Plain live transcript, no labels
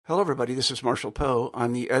Hello, everybody. This is Marshall Poe.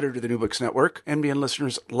 I'm the editor of the New Books Network. NBN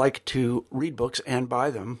listeners like to read books and buy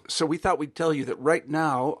them. So we thought we'd tell you that right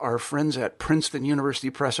now, our friends at Princeton University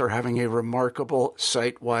Press are having a remarkable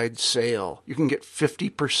site-wide sale. You can get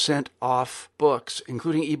 50% off books,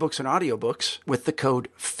 including ebooks and audiobooks, with the code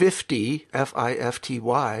 50,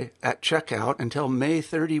 F-I-F-T-Y, at checkout until May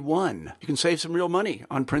 31. You can save some real money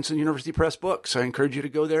on Princeton University Press books. I encourage you to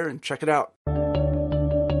go there and check it out.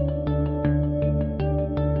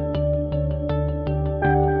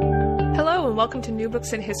 Hello and welcome to New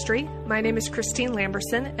Books in History. My name is Christine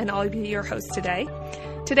Lamberson and I'll be your host today.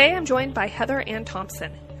 Today I'm joined by Heather Ann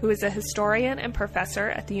Thompson, who is a historian and professor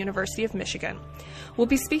at the University of Michigan. We'll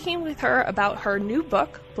be speaking with her about her new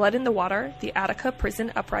book, Blood in the Water, The Attica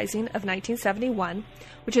Prison Uprising of 1971,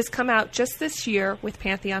 which has come out just this year with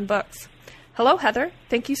Pantheon Books. Hello, Heather.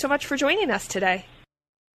 Thank you so much for joining us today.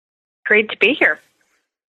 Great to be here.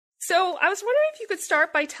 So I was wondering if you could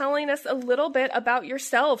start by telling us a little bit about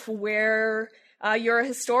yourself, where you're a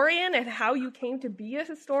historian and how you came to be a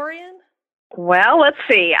historian. Well, let's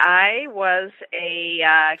see. I was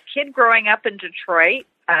a kid growing up in Detroit,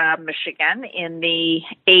 Michigan in the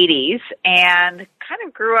 80s and kind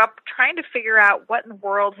of grew up trying to figure out what in the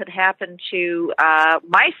world had happened to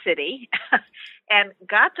my city and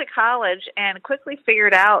got to college and quickly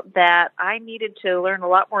figured out that I needed to learn a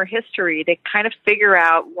lot more history to kind of figure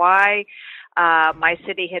out why my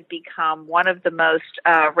city had become one of the most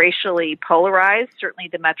racially polarized, certainly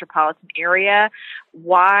the metropolitan area,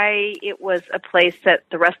 why it was a place that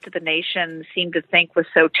the rest of the nation seemed to think was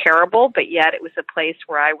so terrible, but yet it was a place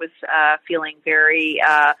where I was feeling very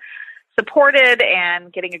supported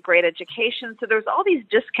and getting a great education. So there was all these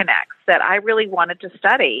disconnects that I really wanted to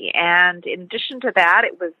study. And in addition to that,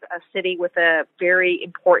 it was a city with a very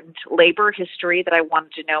important labor history that I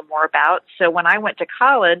wanted to know more about. So when I went to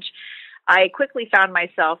college, I quickly found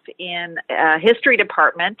myself in a history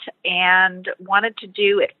department and wanted to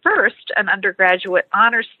do, at first, an undergraduate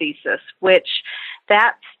honors thesis, which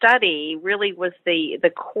that study really was the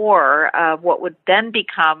core of what would then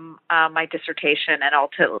become my dissertation and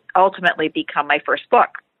ultimately become my first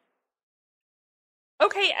book.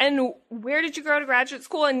 Okay, and where did you go to graduate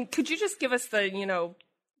school? And could you just give us the,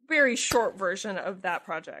 very short version of that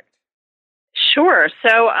project? Sure.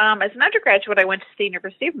 So as an undergraduate, I went to the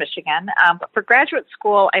University of Michigan, but for graduate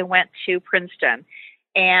school, I went to Princeton.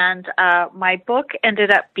 And my book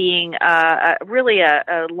ended up being really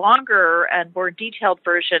a longer and more detailed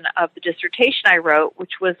version of the dissertation I wrote,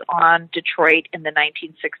 which was on Detroit in the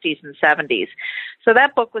 1960s and 70s. So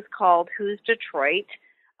that book was called Who's Detroit?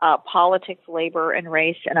 Politics, Labor, and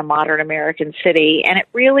Race in a Modern American City. And it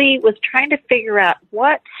really was trying to figure out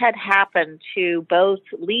what had happened to both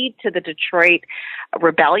lead to the Detroit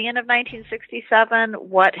Rebellion of 1967,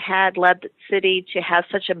 what had led the city to have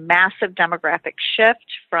such a massive demographic shift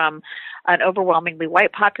from an overwhelmingly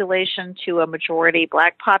white population to a majority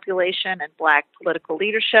black population and black political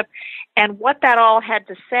leadership, and what that all had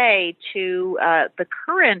to say to the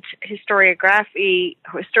current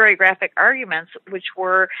historiographic arguments, which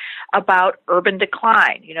were about urban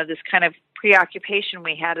decline, this kind of preoccupation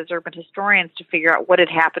we had as urban historians to figure out what had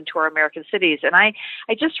happened to our American cities. And I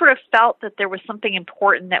just sort of felt that there was something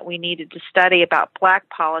important that we needed to study about black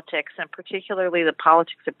politics, and particularly the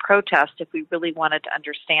politics of protest, if we really wanted to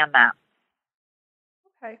understand that.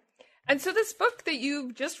 Okay. And so this book that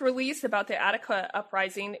you just released about the Attica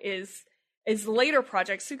Uprising is later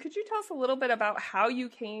project. So could you tell us a little bit about how you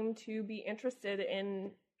came to be interested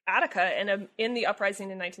in Attica and in the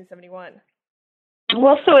uprising in 1971?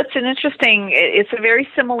 Well, so it's a very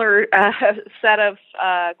similar set of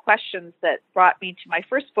questions that brought me to my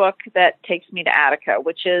first book that takes me to Attica,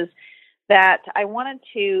 which is that I wanted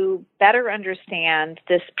to better understand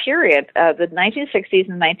this period, the 1960s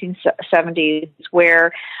and 1970s,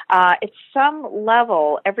 where at some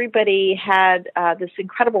level everybody had this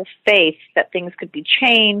incredible faith that things could be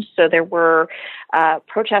changed. So there were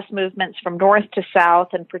protest movements from north to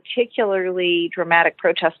south, and particularly dramatic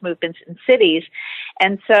protest movements in cities.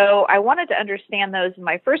 And so I wanted to understand those in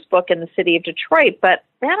my first book in the city of Detroit, but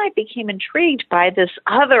then I became intrigued by this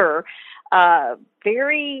other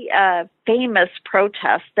very famous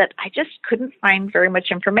protest that I just couldn't find very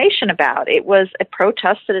much information about. It was a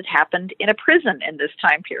protest that had happened in a prison in this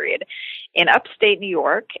time period in upstate New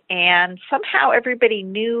York, and somehow everybody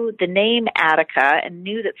knew the name Attica and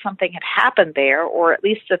knew that something had happened there, or at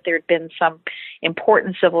least that there had been some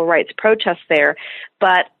important civil rights protests there.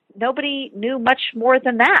 But nobody knew much more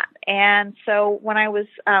than that. And so when I was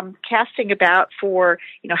casting about for,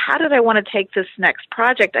 how did I want to take this next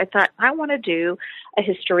project, I thought I want to do a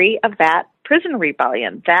history of that prison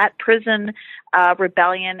rebellion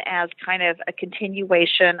as kind of a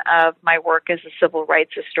continuation of my work as a civil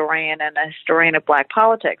rights historian and a historian of Black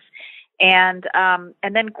politics. And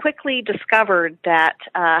then quickly discovered that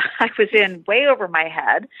I was in way over my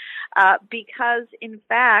head because, in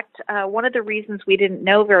fact, one of the reasons we didn't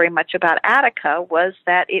know very much about Attica was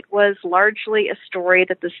that it was largely a story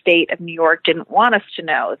that the state of New York didn't want us to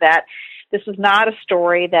know, that this was not a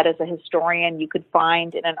story that as a historian you could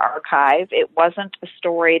find in an archive. It wasn't a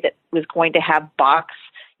story that was going to have box,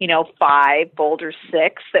 5, Boulder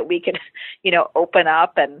 6 that we could, open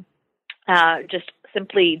up and just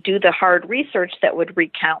simply do the hard research that would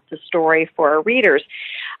recount the story for our readers.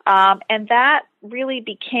 And that really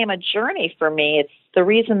became a journey for me. It's the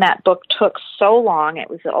reason that book took so long. It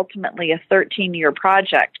was ultimately a 13-year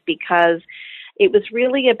project because it was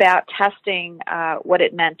really about testing what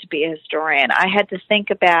it meant to be a historian. I had to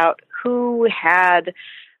think about who had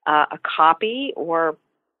a copy or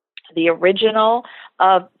the original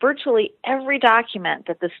of virtually every document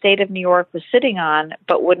that the state of New York was sitting on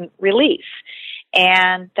but wouldn't release.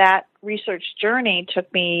 And that research journey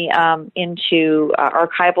took me into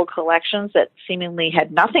archival collections that seemingly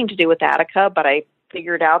had nothing to do with Attica, but I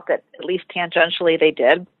figured out that at least tangentially they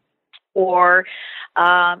did. Or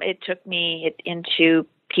it took me into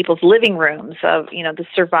people's living rooms of, the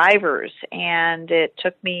survivors, and it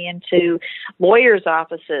took me into lawyers'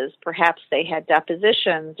 offices. Perhaps they had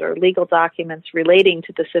depositions or legal documents relating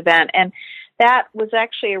to this event. And that was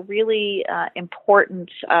actually a really important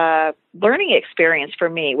learning experience for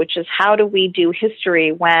me, which is how do we do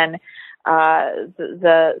history when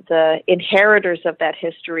the inheritors of that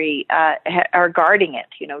history are guarding it,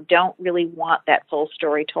 don't really want that full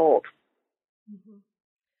story told. Mm-hmm.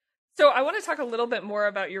 So I want to talk a little bit more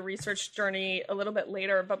about your research journey a little bit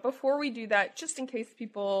later, but before we do that, just in case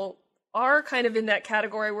people are kind of in that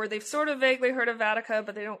category where they've sort of vaguely heard of Attica,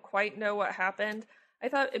 but they don't quite know what happened, I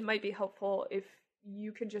thought it might be helpful if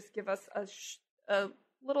you could just give us a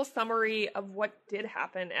little summary of what did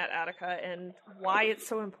happen at Attica and why it's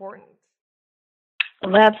so important.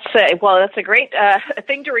 That's a great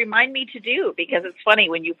thing to remind me to do, because it's funny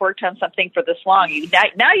when you've worked on something for this long,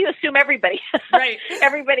 now you assume everybody, right?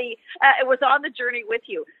 Everybody was on the journey with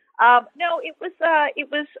you. No, it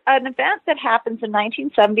was an event that happens in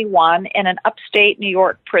 1971 in an upstate New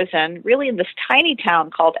York prison, really in this tiny town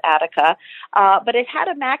called Attica, but it had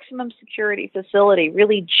a maximum security facility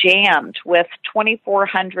really jammed with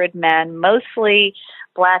 2,400 men, mostly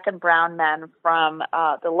Black and brown men from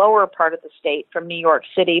the lower part of the state, from New York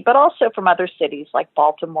City, but also from other cities like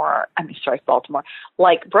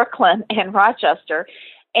like Brooklyn and Rochester.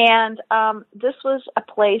 And this was a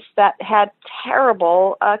place that had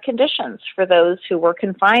terrible conditions for those who were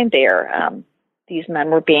confined there. These men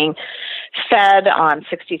were being fed on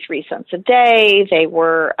 63 cents a day. They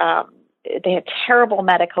had terrible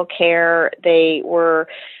medical care. They were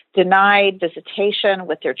denied visitation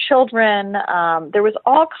with their children. There was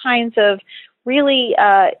all kinds of really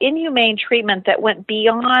inhumane treatment that went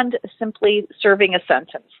beyond simply serving a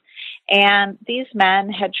sentence. And these men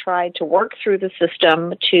had tried to work through the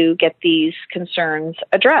system to get these concerns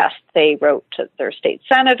addressed. They wrote to their state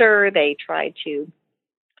senator. They tried to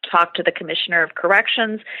talk to the commissioner of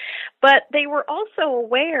corrections. But they were also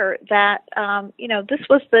aware that, this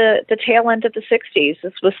was the tail end of the 60s.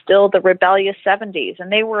 This was still the rebellious 70s.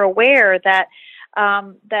 And they were aware that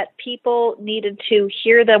that people needed to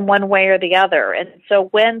hear them one way or the other. And so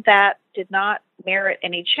when that did not merit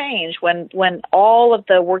any change, when all of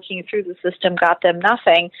the working through the system got them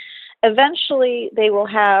nothing, eventually they will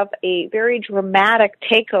have a very dramatic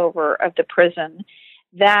takeover of the prison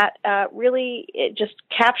that really it just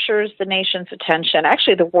captures the nation's attention,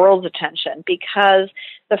 actually the world's attention, because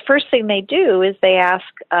the first thing they do is they ask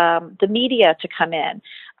the media to come in.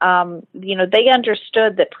 They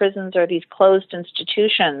understood that prisons are these closed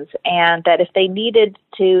institutions, and that if they needed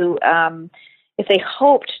to, if they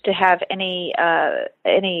hoped to have any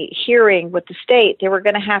hearing with the state, they were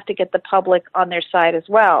going to have to get the public on their side as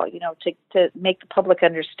well, to make the public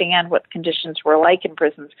understand what conditions were like in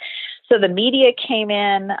prisons. So the media came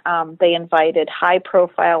in. They invited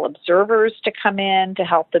high-profile observers to come in to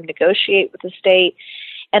help them negotiate with the state.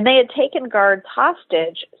 And they had taken guards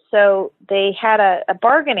hostage, so they had a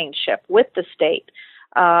bargaining chip with the state,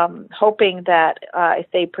 hoping that if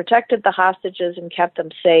they protected the hostages and kept them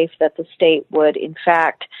safe, that the state would, in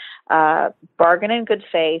fact, bargain in good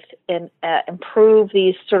faith and improve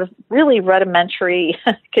these sort of really rudimentary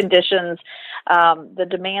conditions The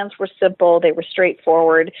demands were simple. They were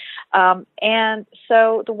straightforward. And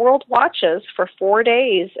so the world watches for 4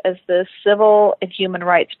 days as the civil and human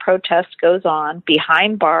rights protest goes on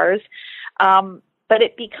behind bars. But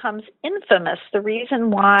it becomes infamous. The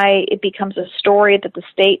reason why it becomes a story that the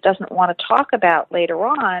state doesn't want to talk about later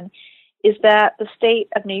on is that the state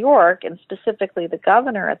of New York, and specifically the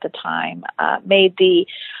governor at the time, made the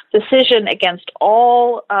decision against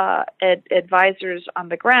all advisors on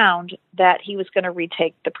the ground that he was going to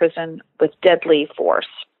retake the prison with deadly force.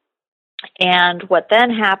 And what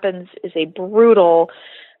then happens is a brutal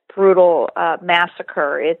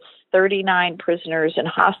massacre. It's 39 prisoners and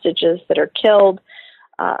hostages that are killed,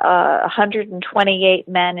 128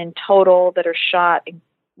 men in total that are shot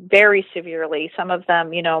very severely, some of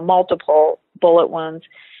them, multiple bullet wounds.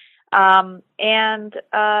 And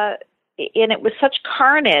it was such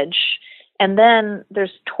carnage. And then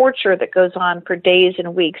there's torture that goes on for days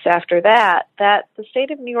and weeks after that the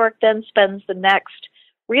state of New York then spends the next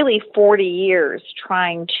really 40 years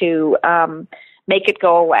trying to make it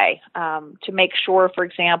go away, to make sure, for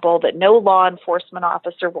example, that no law enforcement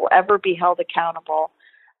officer will ever be held accountable.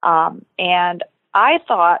 And I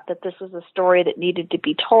thought that this was a story that needed to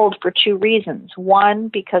be told for two reasons. One,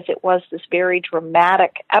 because it was this very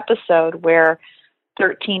dramatic episode where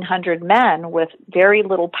 1,300 men with very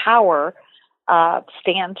little power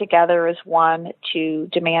stand together as one to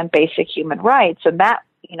demand basic human rights. And that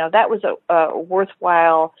was a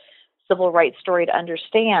worthwhile civil rights story to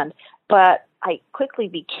understand. But I quickly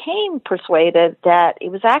became persuaded that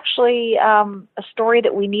it was actually a story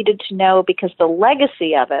that we needed to know because the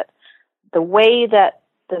legacy of it, the way that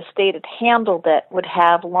the state had handled it, would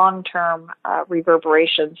have long-term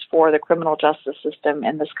reverberations for the criminal justice system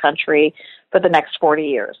in this country for the next 40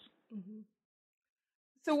 years. Mm-hmm.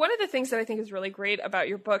 So one of the things that I think is really great about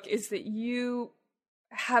your book is that you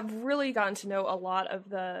have really gotten to know a lot of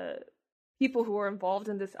the people who are involved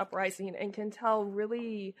in this uprising and can tell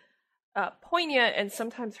really poignant and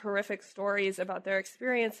sometimes horrific stories about their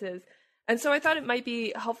experiences. And so I thought it might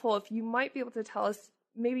be helpful if you might be able to tell us,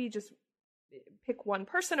 maybe just pick one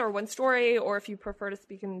person or one story, or if you prefer to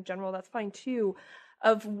speak in general, that's fine too,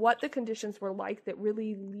 of what the conditions were like that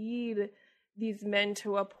really lead these men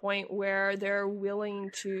to a point where they're willing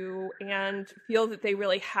to and feel that they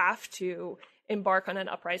really have to embark on an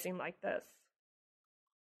uprising like this.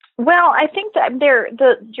 Well, I think that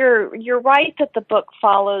you're right that the book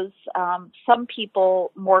follows some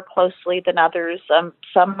people more closely than others.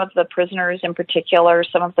 Some of the prisoners in particular,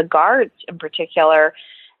 some of the guards in particular,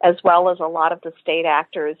 as well as a lot of the state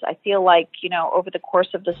actors. I feel like, over the course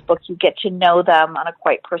of this book, you get to know them on a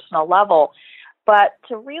quite personal level. But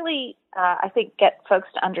to really, I think, get folks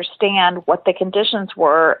to understand what the conditions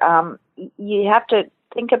were, you have to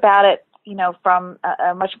think about it, from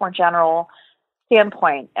a much more general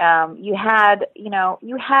standpoint. You had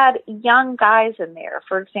young guys in there.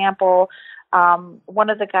 For example, one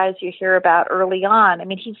of the guys you hear about early on,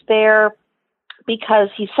 he's there because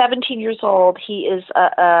he's 17 years old. He is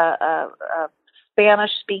a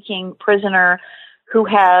Spanish-speaking prisoner who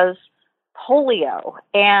has polio,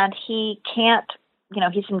 and he can't,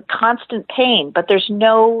 he's in constant pain, but there's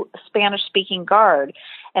no Spanish-speaking guard.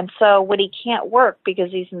 And so when he can't work because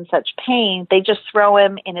he's in such pain, they just throw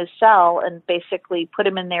him in his cell and basically put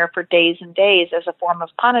him in there for days and days as a form of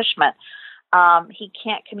punishment. He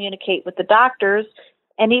can't communicate with the doctors.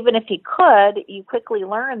 And even if he could, you quickly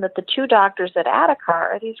learn that the two doctors at Attica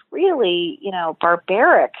are these really,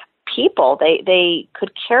 barbaric people. They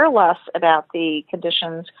could care less about the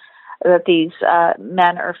conditions that these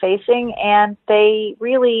men are facing, and they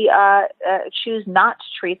really choose not to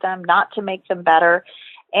treat them, not to make them better.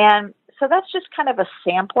 And so that's just kind of a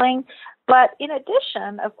sampling. But in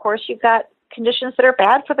addition, of course, you've got conditions that are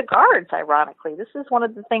bad for the guards, ironically. This is one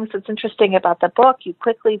of the things that's interesting about the book. You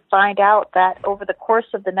quickly find out that over the course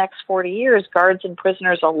of the next 40 years, guards and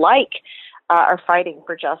prisoners alike are fighting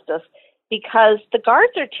for justice because the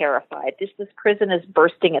guards are terrified. This prison is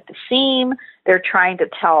bursting at the seam. They're trying to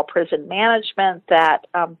tell prison management that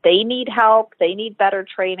they need help, they need better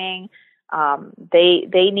training,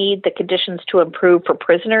 they need the conditions to improve for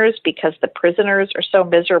prisoners because the prisoners are so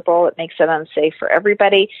miserable, it makes it unsafe for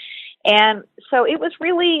everybody. And so it was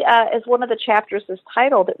really, as one of the chapters is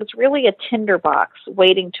titled, it was really a tinderbox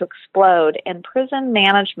waiting to explode. And prison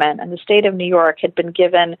management and the state of New York had been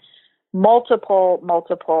given multiple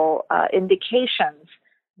indications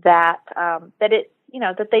that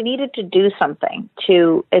that they needed to do something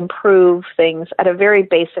to improve things at a very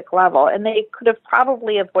basic level, and they could have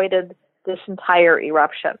probably avoided this entire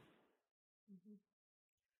eruption.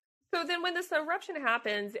 So then when this eruption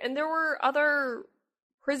happens, and there were other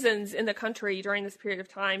prisons in the country during this period of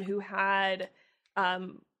time who had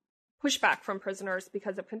pushback from prisoners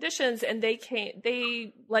because of conditions, and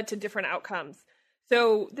they led to different outcomes.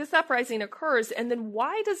 So this uprising occurs, and then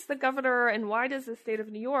why does the governor and why does the state of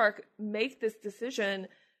New York make this decision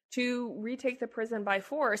to retake the prison by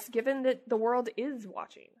force, given that the world is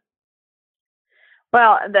watching?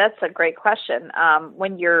 Well, that's a great question.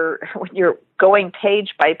 When you're going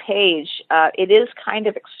page by page, it is kind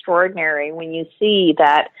of extraordinary when you see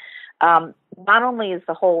that not only is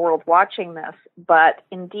the whole world watching this, but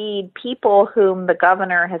indeed people whom the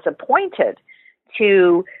governor has appointed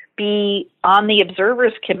to be on the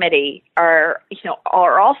observers committee are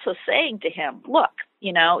also saying to him, look,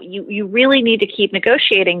 you really need to keep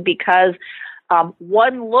negotiating, because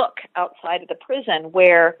one look outside of the prison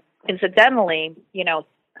where, incidentally,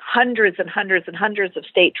 hundreds and hundreds and hundreds of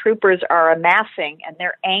state troopers are amassing, and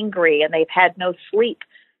they're angry, and they've had no sleep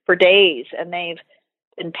for days, and they've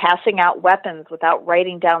been passing out weapons without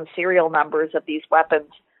writing down serial numbers of these weapons.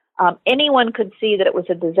 Anyone could see that it was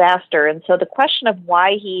a disaster. And so the question of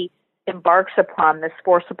why he embarks upon this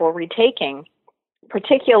forcible retaking,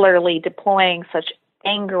 particularly deploying such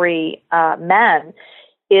angry men,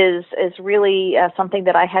 is really something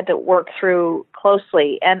that I had to work through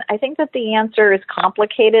closely. And I think that the answer is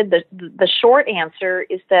complicated. The short answer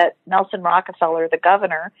is that Nelson Rockefeller, the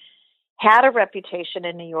governor, had a reputation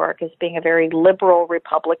in New York as being a very liberal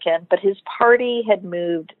Republican, but his party had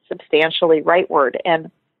moved substantially rightward.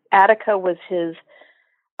 And Attica was his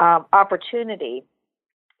opportunity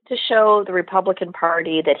to show the Republican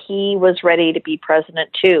Party that he was ready to be president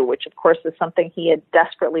too, which of course is something he had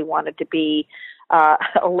desperately wanted to be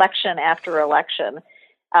election after election.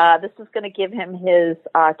 This was going to give him his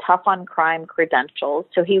tough on crime credentials.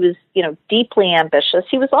 So he was, deeply ambitious.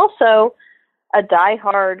 He was also a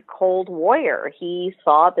diehard cold warrior. He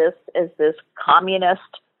saw this as this communist,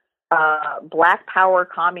 black power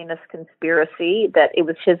communist conspiracy that it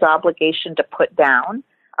was his obligation to put down.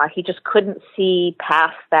 He just couldn't see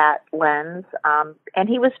past that lens. And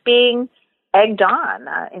he was being egged on,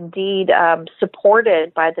 indeed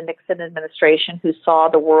supported by the Nixon administration, who saw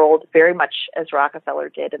the world very much as Rockefeller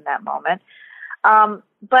did in that moment.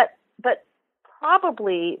 But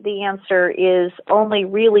probably the answer is only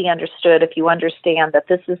really understood if you understand that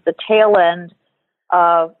this is the tail end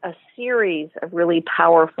of a series of really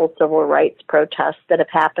powerful civil rights protests that have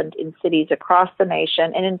happened in cities across the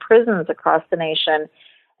nation and in prisons across the nation.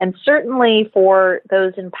 And certainly for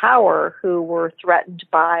those in power who were threatened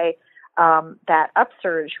by that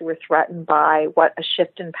upsurge, who were threatened by what a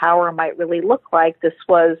shift in power might really look like, this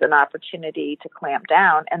was an opportunity to clamp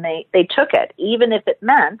down. And they took it, even if it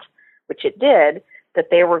meant, which it did, that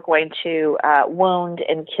they were going to wound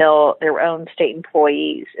and kill their own state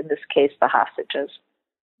employees, in this case, the hostages.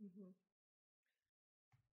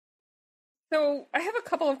 So I have a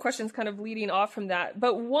couple of questions kind of leading off from that.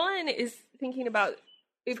 But one is thinking about,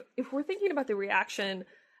 if we're thinking about the reaction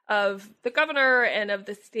of the governor and of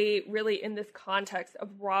the state really in this context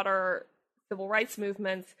of broader civil rights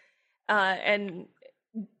movements and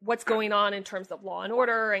what's going on in terms of law and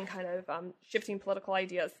order and kind of shifting political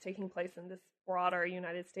ideas taking place in this broader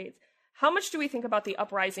United States, how much do we think about the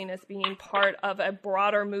uprising as being part of a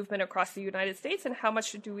broader movement across the United States, and how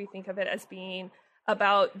much do we think of it as being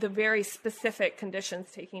about the very specific conditions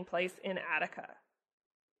taking place in Attica?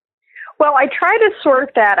 Well, I try to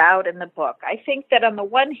sort that out in the book. I think that on the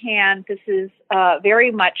one hand, this is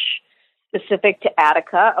very much specific to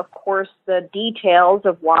Attica. Of course, the details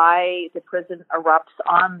of why the prison erupts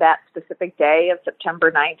on that specific day of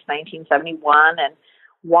September 9th, 1971, and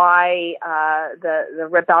why the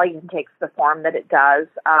rebellion takes the form that it does,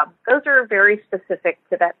 those are very specific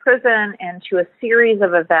to that prison and to a series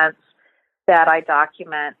of events that I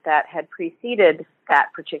document that had preceded that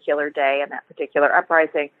particular day and that particular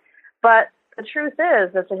uprising. But the truth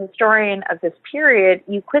is, as a historian of this period,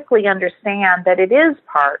 you quickly understand that it is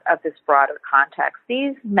part of this broader context.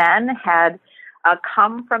 These men had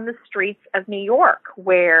come from the streets of New York,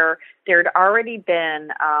 where there had already been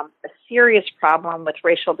a serious problem with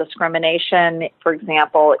racial discrimination, for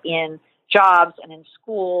example, in jobs and in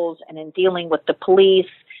schools and in dealing with the police.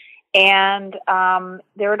 And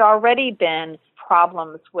there had already been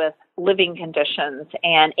problems with living conditions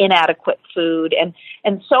and inadequate food.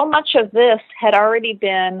 And so much of this had already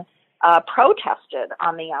been protested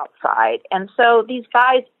on the outside. And so these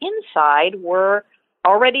guys inside were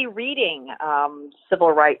already reading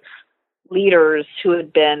civil rights leaders who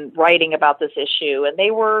had been writing about this issue. And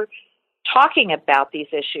they were talking about these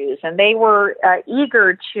issues, and they were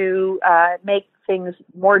eager to make things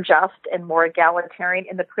more just and more egalitarian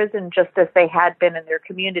in the prison, just as they had been in their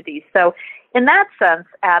communities. So in that sense,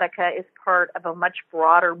 Attica is part of a much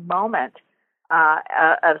broader moment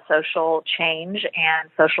of social change and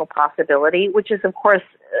social possibility, which is, of course,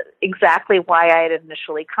 exactly why I had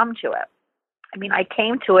initially come to it. I mean, I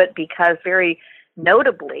came to it because, very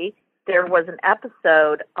notably, there was an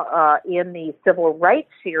episode in the civil rights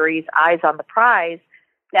series, Eyes on the Prize,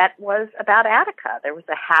 that was about Attica. There was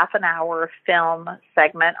a half-an-hour film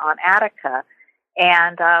segment on Attica.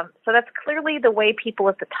 And so that's clearly the way people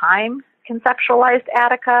at the time conceptualized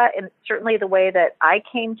Attica, and certainly the way that I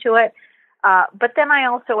came to it. But then I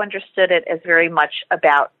also understood it as very much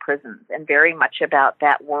about prisons and very much about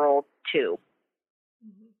that world, too.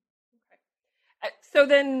 Mm-hmm. Okay. So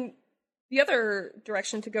then the other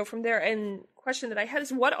direction to go from there, and question that I had,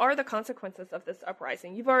 is what are the consequences of this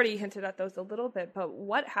uprising? You've already hinted at those a little bit, but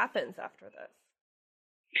what happens after this?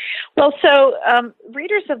 Well, so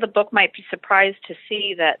readers of the book might be surprised to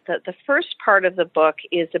see that the first part of the book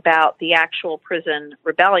is about the actual prison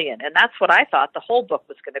rebellion, and that's what I thought the whole book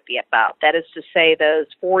was going to be about. That is to say, those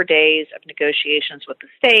 4 days of negotiations with the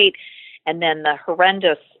state, and then the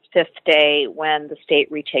horrendous fifth day when the state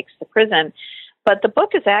retakes the prison. But the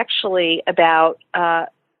book is actually about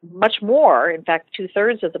much more. In fact,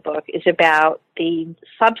 2/3 of the book is about the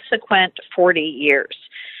subsequent 40 years.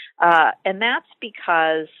 And that's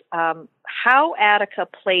because how Attica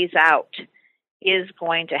plays out is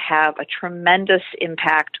going to have a tremendous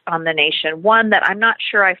impact on the nation, one that I'm not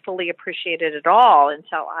sure I fully appreciated at all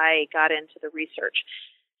until I got into the research.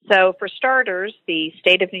 So for starters, the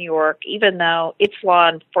state of New York, even though its law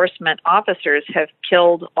enforcement officers have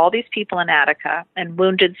killed all these people in Attica and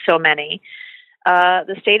wounded so many,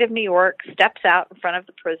 the state of New York steps out in front of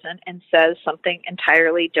the prison and says something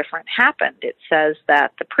entirely different happened. It says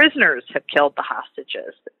that the prisoners have killed the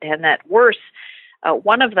hostages, and that worse,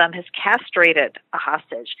 one of them has castrated a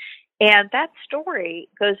hostage. And that story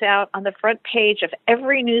goes out on the front page of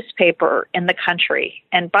every newspaper in the country,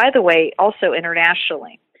 and by the way, also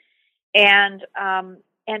internationally. And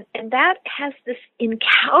that has this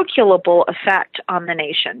incalculable effect on the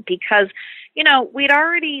nation because, you know, we'd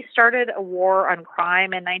already started a war on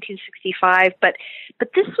crime in 1965, but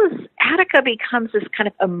this was, Attica becomes this kind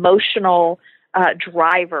of emotional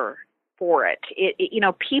driver for it. You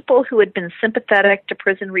know, people who had been sympathetic to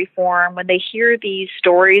prison reform, when they hear these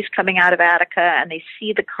stories coming out of Attica and they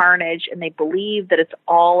see the carnage and they believe that it's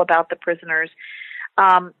all about the prisoners,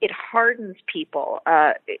 it hardens people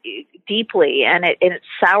deeply, and it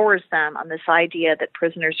sours them on this idea that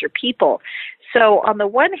prisoners are people. So on the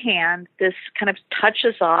one hand, this kind of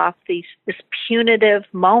touches off this punitive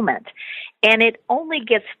moment, and it only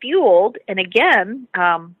gets fueled, and again,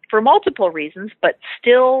 for multiple reasons, but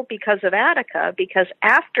still because of Attica, because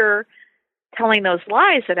after telling those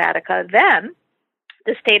lies at Attica, then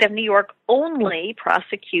the state of New York only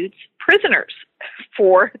prosecutes prisoners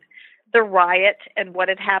for the riot and what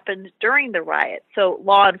had happened during the riot. So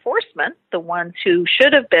law enforcement, the ones who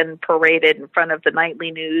should have been paraded in front of the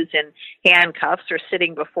nightly news in handcuffs or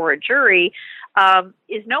sitting before a jury,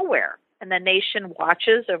 is nowhere. And the nation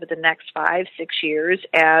watches over the next 5-6 years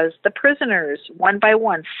as the prisoners, one by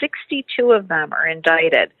one, 62 of them are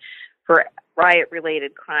indicted for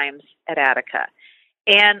riot-related crimes at Attica.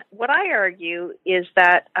 And what I argue is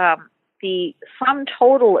that the sum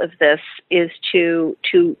total of this is to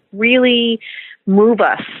really move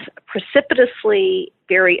us precipitously,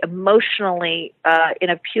 very emotionally,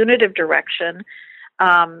 in a punitive direction.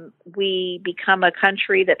 We become a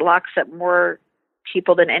country that locks up more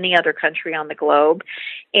people than any other country on the globe.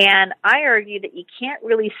 And I argue that you can't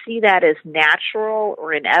really see that as natural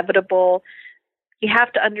or inevitable. You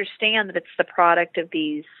have to understand that it's the product of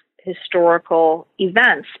these historical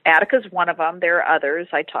events. Attica's one of them. There are others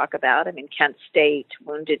I talk about. I mean, Kent State,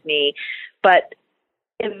 Wounded Knee. But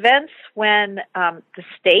events when the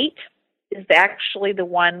state is actually the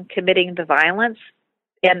one committing the violence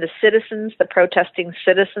and the citizens, the protesting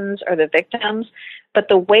citizens, are the victims. But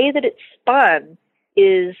the way that it's spun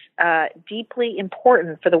is deeply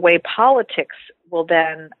important for the way politics will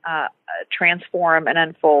then transform and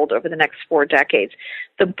unfold over the next 4 decades.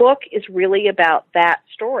 The book is really about that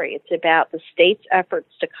story. It's about the state's efforts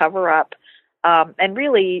to cover up, and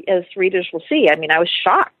really, as readers will see, I mean, I was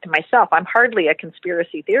shocked myself. I'm hardly a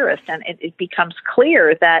conspiracy theorist, and it becomes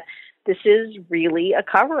clear that this is really a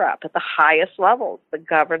cover-up at the highest levels. The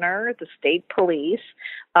governor, the state police,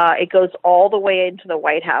 it goes all the way into the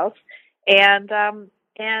White House. And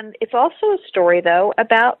it's also a story, though,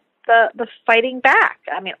 about the fighting back.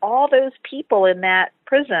 I mean, all those people in that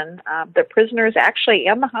prison, the prisoners actually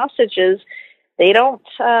and the hostages, they don't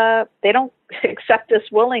accept this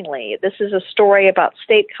willingly. This is a story about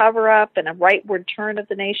state cover-up and a rightward turn of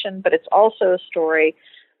the nation, but it's also a story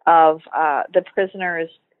of the prisoners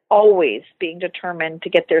always being determined to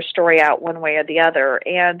get their story out one way or the other.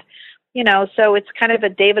 And, so it's kind of a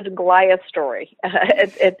David and Goliath story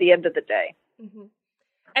at the end of the day. Mm-hmm.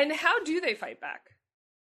 And how do they fight back?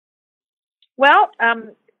 Well,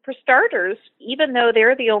 for starters, even though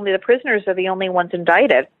the prisoners are the only ones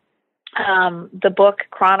indicted, the book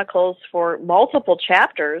chronicles for multiple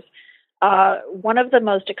chapters one of the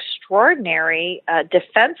most extraordinary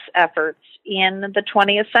defense efforts in the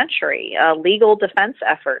 20th century, legal defense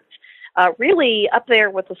efforts, really up there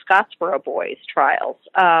with the Scottsboro Boys trials.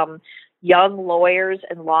 Young lawyers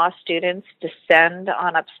and law students descend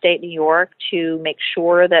on upstate New York to make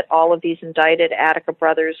sure that all of these indicted Attica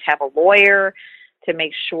brothers have a lawyer, to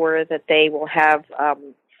make sure that they will have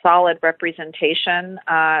solid representation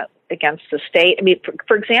against the state. I mean,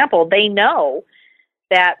 for example, they know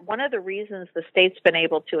that one of the reasons the state's been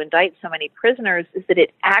able to indict so many prisoners is that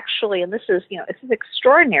it actually, and this is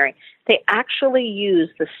extraordinary, they actually use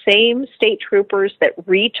the same state troopers that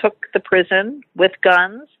retook the prison with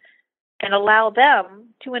guns and allow them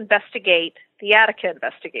to investigate the Attica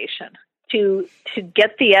investigation, to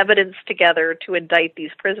get the evidence together to indict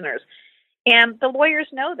these prisoners. And the lawyers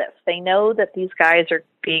know this. They know that these guys are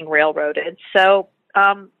being railroaded. So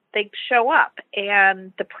they show up,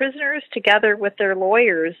 and the prisoners, together with their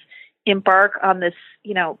lawyers, embark on this,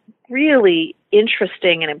 really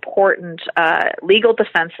interesting and important legal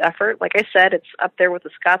defense effort. Like I said, it's up there with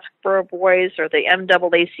the Scottsboro Boys or the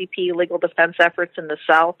NAACP legal defense efforts in the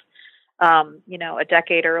South, a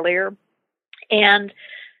decade earlier. And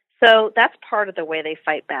so that's part of the way they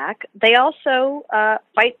fight back. They also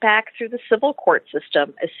fight back through the civil court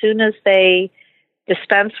system. As soon as they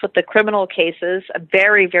dispense with the criminal cases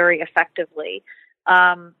very, very effectively,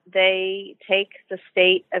 they take the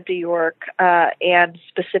state of New York and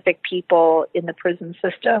specific people in the prison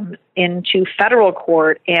system into federal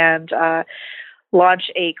court and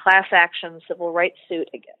launch a class action civil rights suit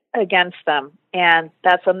against them. And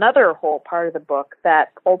that's another whole part of the book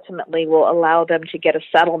that ultimately will allow them to get a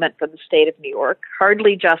settlement from the state of New York.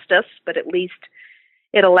 Hardly justice, but at least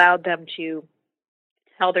it allowed them to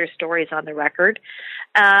tell their stories on the record.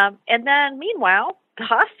 And then, meanwhile, the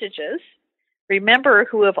hostages, remember,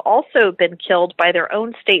 who have also been killed by their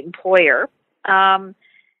own state employer, have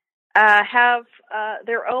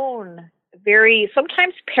their own very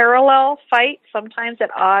sometimes parallel fight, sometimes at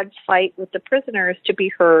odds fight with the prisoners to be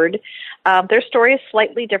heard. Their story is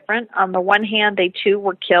slightly different. On the one hand, they too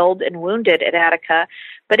were killed and wounded at Attica,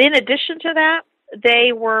 but in addition to that,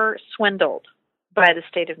 they were swindled by the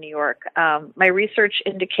state of New York. My research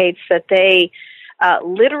indicates that they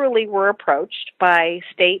literally were approached by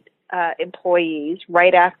state employees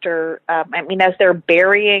right after, as they're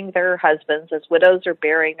burying their husbands, as widows are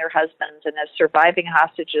burying their husbands, and as surviving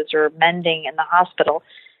hostages are mending in the hospital.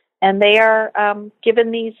 And they are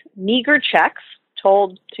given these meager checks,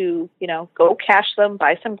 told to, go cash them,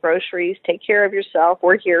 buy some groceries, take care of yourself,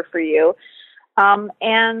 we're here for you.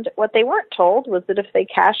 And what they weren't told was that if they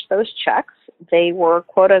cashed those checks, they were,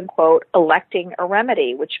 quote unquote, electing a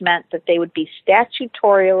remedy, which meant that they would be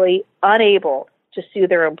statutorily unable to sue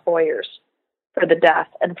their employers for the death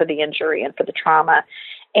and for the injury and for the trauma.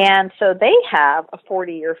 And so they have a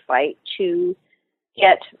 40-year fight to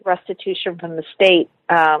get restitution from the state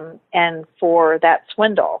and for that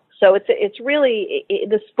swindle. So it's really,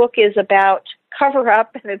 this book is about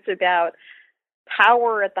cover-up, and it's about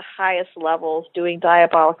power at the highest levels doing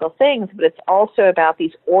diabolical things, but it's also about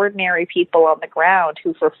these ordinary people on the ground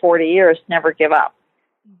who for 40 years never give up.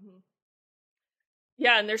 Mm-hmm.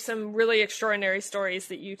 Yeah, and there's some really extraordinary stories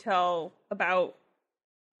that you tell about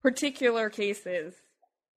particular cases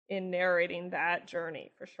in narrating that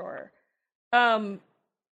journey, for sure. Could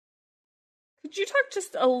you talk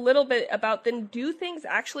just a little bit about then, do things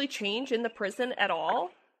actually change in the prison at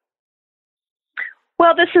all?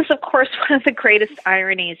 Well, this is, of course, one of the greatest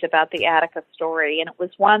ironies about the Attica story, and it was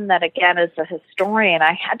one that, again, as a historian,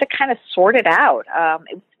 I had to kind of sort it out.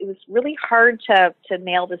 It was really hard to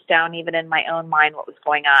nail this down, even in my own mind, what was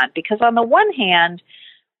going on. Because on the one hand,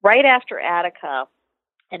 right after Attica,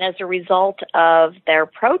 and as a result of their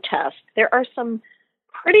protest, there are some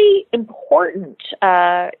pretty important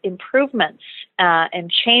improvements and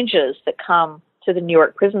changes that come to the New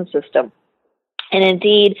York prison system. And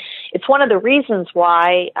indeed, it's one of the reasons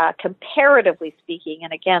why, comparatively speaking,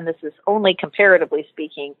 and again, this is only comparatively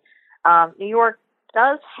speaking, New York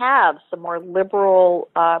does have some more liberal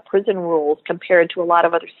prison rules compared to a lot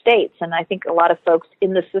of other states, and I think a lot of folks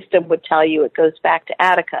in the system would tell you it goes back to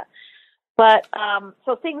Attica. But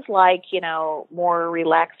so things like, more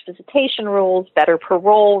relaxed visitation rules, better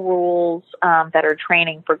parole rules, better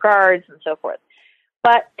training for guards, and so forth.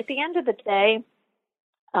 But at the end of the day,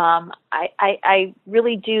 I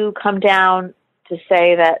really do come down to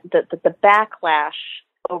say that the backlash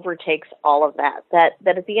overtakes all of that.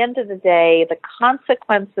 That at the end of the day, the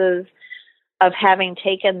consequences of having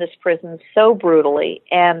taken this prison so brutally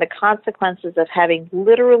and the consequences of having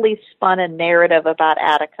literally spun a narrative about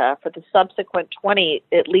Attica for the subsequent 20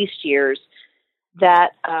 at least years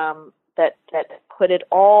that put it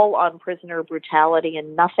all on prisoner brutality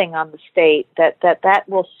and nothing on the state, that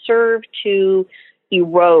will serve to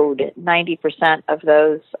erode 90% of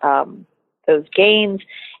those gains.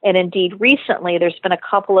 And indeed, recently, there's been a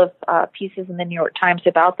couple of pieces in the New York Times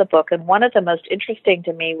about the book, and one of the most interesting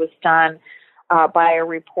to me was done by a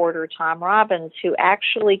reporter, Tom Robbins, who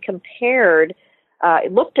actually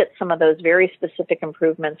looked at some of those very specific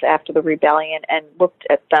improvements after the rebellion and looked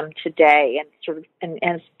at them today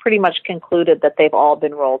and pretty much concluded that they've all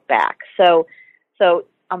been rolled back. So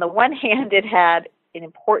on the one hand, it had an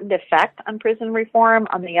important effect on prison reform.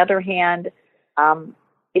 On the other hand,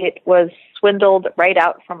 it was swindled right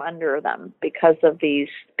out from under them because of this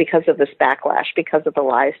backlash, because of the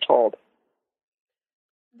lies told.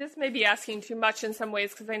 This may be asking too much in some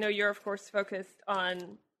ways, because I know you're, of course, focused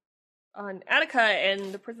on Attica,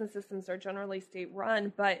 and the prison systems are generally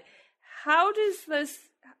state-run. But how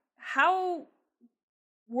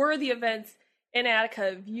were the events in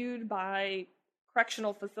Attica viewed by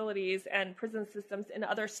correctional facilities and prison systems in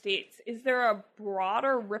other states? Is there a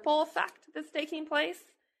broader ripple effect that's taking place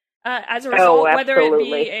as a result, whether it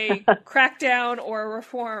be a crackdown or a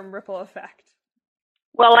reform ripple effect?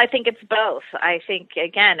 Well, I think it's both. I think,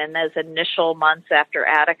 again, in those initial months after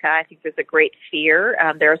Attica, I think there's a great fear.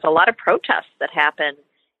 There's a lot of protests that happen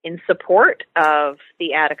in support of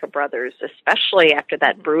the Attica brothers, especially after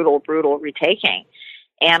that brutal retaking.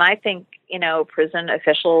 And I think, prison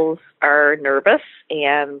officials are nervous,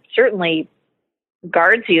 and certainly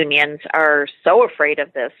guards unions are so afraid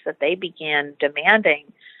of this that they began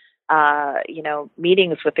demanding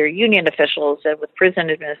meetings with their union officials and with prison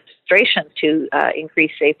administrations to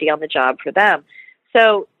increase safety on the job for them.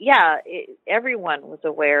 So, everyone was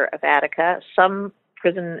aware of Attica. Some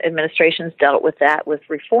prison administrations dealt with that with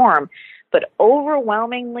reform. But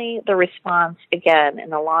overwhelmingly, the response, again,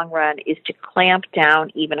 in the long run, is to clamp down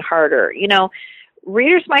even harder.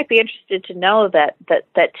 Readers might be interested to know that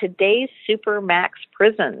today's supermax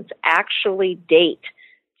prisons actually date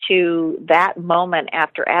to that moment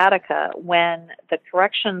after Attica, when the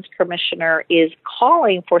corrections commissioner is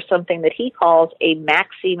calling for something that he calls a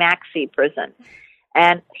maxi prison.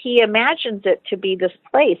 And he imagines it to be this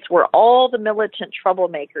place where all the militant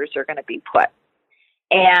troublemakers are going to be put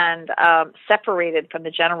and separated from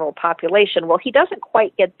the general population. Well, he doesn't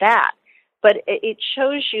quite get that, but it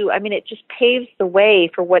shows you, it just paves the way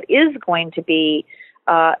for what is going to be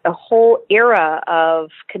a whole era of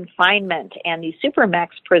confinement and these supermax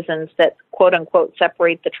prisons that, quote unquote,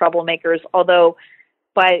 separate the troublemakers, although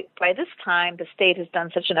by this time the state has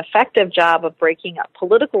done such an effective job of breaking up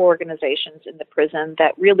political organizations in the prison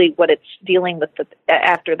that really what it's dealing with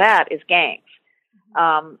after that is gangs.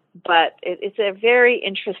 But it's a very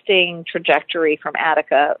interesting trajectory from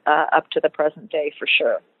Attica up to the present day for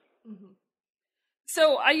sure. Mm-hmm.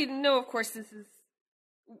 So I know, of course,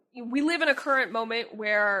 we live in a current moment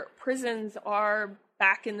where prisons are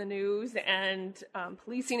back in the news, and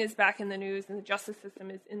policing is back in the news, and the justice system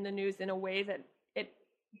is in the news in a way that it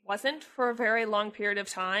wasn't for a very long period of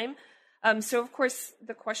time. So, of course,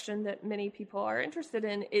 the question that many people are interested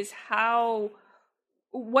in is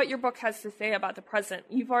what your book has to say about the present.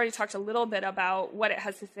 You've already talked a little bit about what it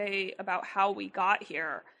has to say about how we got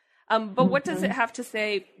here. But what does it have to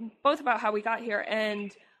say both about how we got here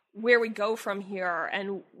and where we go from here,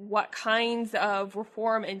 and what kinds of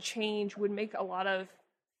reform and change would make a lot of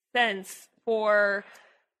sense for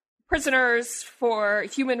prisoners, for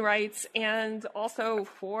human rights, and also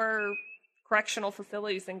for correctional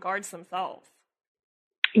facilities and guards themselves?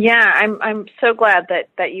 Yeah, I'm so glad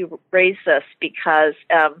that you raised this because,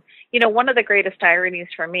 one of the greatest ironies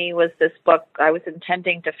for me was this book. I was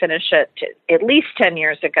intending to finish it at least 10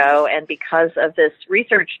 years ago, and because of this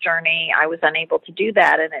research journey, I was unable to do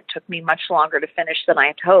that, and it took me much longer to finish than I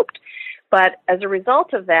had hoped. But as a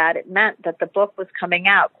result of that, it meant that the book was coming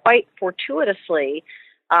out quite fortuitously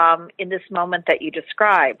in this moment that you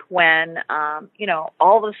described when,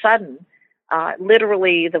 all of a sudden,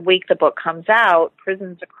 literally the week the book comes out,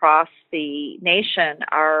 prisons across the nation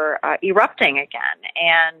are erupting again,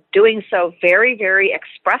 and doing so very, very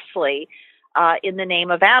expressly in the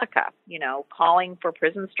name of Attica, calling for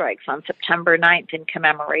prison strikes on September 9th in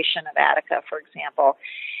commemoration of Attica, for example.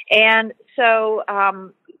 And so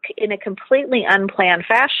in a completely unplanned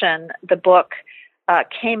fashion, the book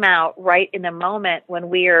came out right in a moment when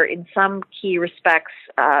we are, in some key respects,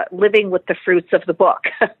 living with the fruits of the book,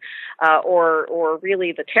 or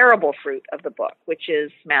really the terrible fruit of the book, which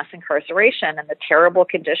is mass incarceration and the terrible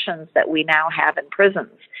conditions that we now have in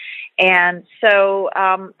prisons. And so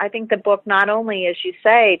I think the book not only, as you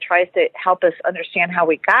say, tries to help us understand how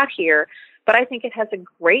we got here, but I think it has a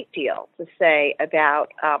great deal to say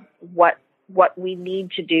about what we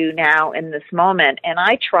need to do now in this moment. And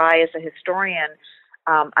I try as a historian,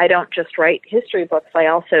 I don't just write history books, I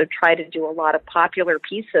also try to do a lot of popular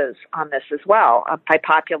pieces on this as well. By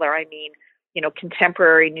popular, I mean,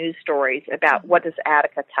 contemporary news stories about what does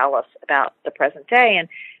Attica tell us about the present day. And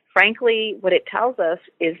frankly, what it tells us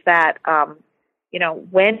is that,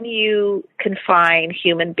 when you confine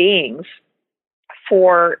human beings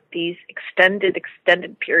for these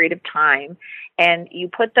extended period of time, and you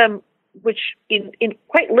put them, which in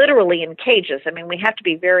quite literally in cages. I mean, we have to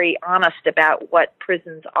be very honest about what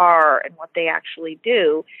prisons are and what they actually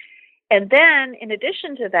do. And then, in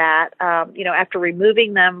addition to that, after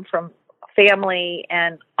removing them from family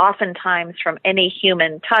and oftentimes from any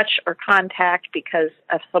human touch or contact because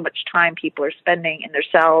of so much time people are spending in their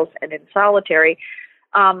cells and in solitary,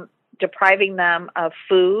 depriving them of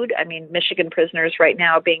food. I mean, Michigan prisoners right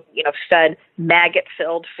now are being, fed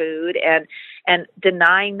maggot-filled food and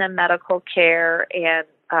denying them medical care. And,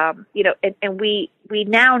 and we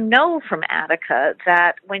now know from Attica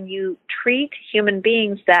that when you treat human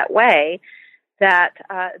beings that way, that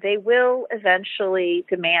they will eventually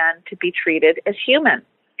demand to be treated as human,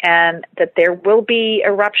 and that there will be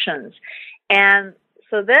eruptions. And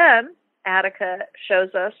so then Attica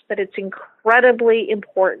shows us that it's incredibly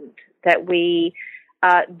important that we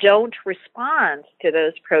don't respond to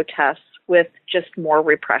those protests with just more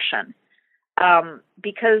repression.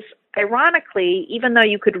 Because ironically, even though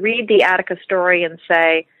you could read the Attica story and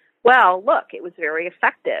say, well, look, it was very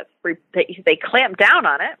effective. They clamped down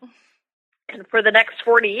on it. And for the next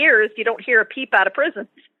 40 years, you don't hear a peep out of prisons.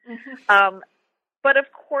 Mm-hmm. But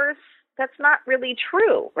of course, that's not really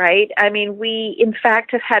true, right? I mean, we, in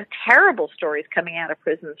fact, have had terrible stories coming out of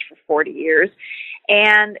prisons for 40 years.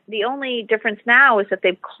 And the only difference now is that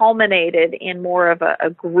they've culminated in more of a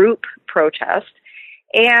group protest.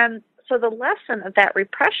 And so the lesson of that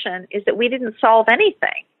repression is that we didn't solve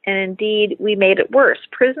anything. And indeed, we made it worse.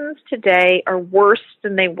 Prisons today are worse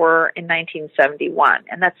than they were in 1971.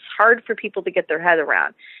 And that's hard for people to get their head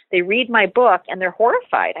around. They read my book and they're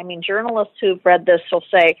horrified. I mean, journalists who've read this will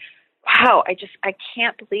say, wow, I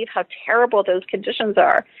can't believe how terrible those conditions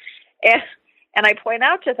are. And I point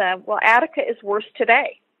out to them, well, Attica is worse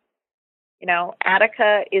today.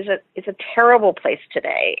 Attica is a terrible place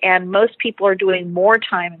today. And most people are doing more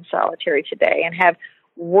time in solitary today and have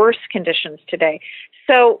worse conditions today.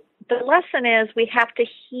 So the lesson is we have to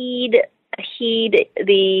heed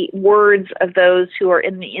the words of those who are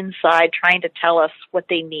in the inside trying to tell us what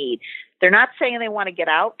they need. They're not saying they want to get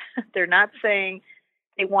out. They're not saying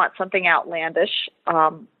they want something outlandish.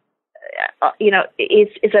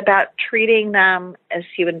 It's about treating them as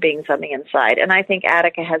human beings on the inside. And I think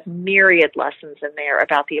Attica has myriad lessons in there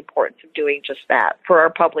about the importance of doing just that for our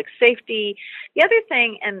public safety. The other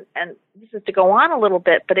thing, and this is to go on a little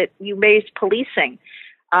bit, but you raised policing.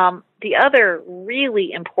 The other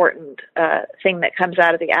really important thing that comes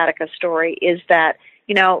out of the Attica story is that,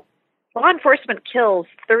 law enforcement kills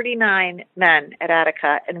 39 men at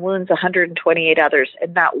Attica and wounds 128 others,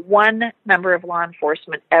 and not one member of law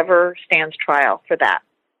enforcement ever stands trial for that.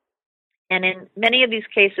 And in many of these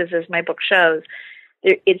cases, as my book shows,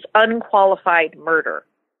 it's unqualified murder.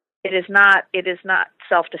 It is not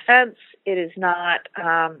self-defense. It is not,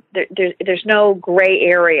 there's no gray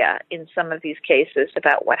area in some of these cases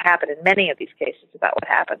about what happened, in many of these cases about what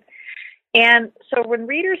happened. And so when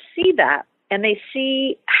readers see that, and they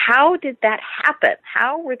see how did that happen?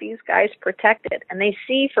 How were these guys protected? And they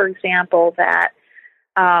see, for example, that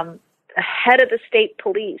the head of the state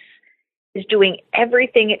police is doing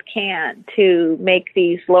everything it can to make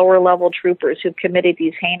these lower-level troopers who've committed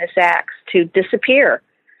these heinous acts to disappear,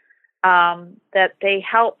 that they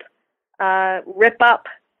help rip up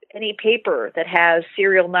any paper that has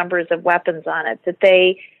serial numbers of weapons on it, that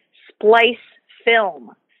they splice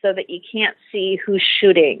film so that you can't see who's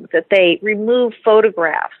shooting, that they remove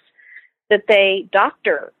photographs, that they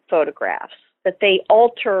doctor photographs, that they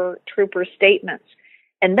alter trooper statements.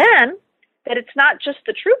 And then that it's not just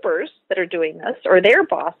the troopers that are doing this or their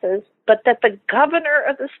bosses, but that the governor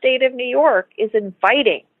of the state of New York is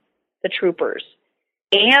inviting the troopers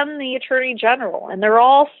and the attorney general, and they're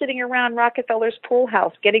all sitting around Rockefeller's pool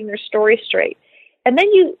house getting their story straight. And then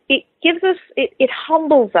it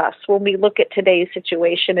humbles us when we look at today's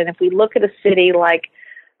situation. And if we look at a city like,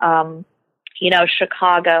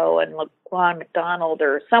 Chicago and Laquan McDonald,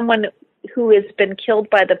 or someone who has been killed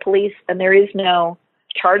by the police and there is no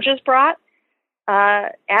charges brought,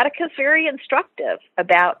 Attica is very instructive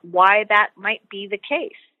about why that might be the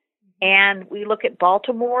case. And we look at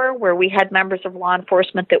Baltimore, where we had members of law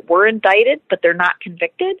enforcement that were indicted, but they're not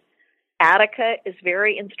convicted. Attica is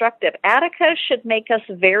very instructive. Attica should make us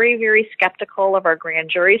very, very skeptical of our grand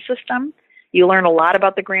jury system. You learn a lot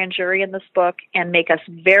about the grand jury in this book, and make us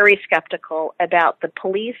very skeptical about the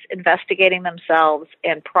police investigating themselves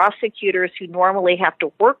and prosecutors who normally have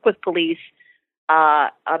to work with police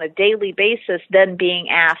on a daily basis, then being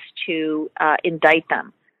asked to indict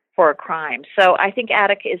them for a crime. So I think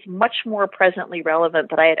Attica is much more presently relevant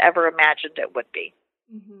than I had ever imagined it would be.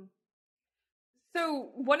 Mm-hmm. So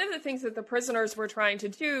one of the things that the prisoners were trying to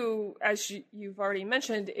do, as you've already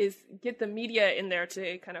mentioned, is get the media in there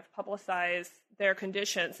to kind of publicize their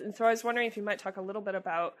conditions. And so I was wondering if you might talk a little bit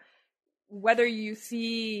about whether you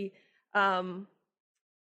see anything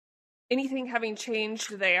having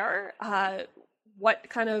changed there, what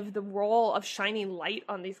kind of the role of shining light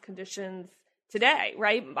on these conditions today,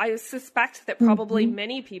 right? I suspect that probably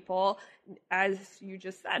many people, as you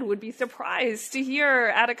just said, would be surprised to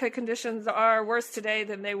hear Attica conditions are worse today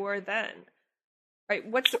than they were then. Right?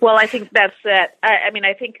 Well, I think that's it.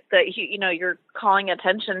 I think that you're calling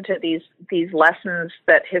attention to these lessons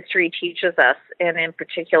that history teaches us, and in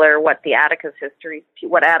particular, what Attica's history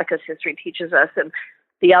teaches us. And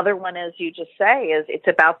the other one, as you just say, is it's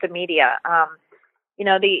about the media.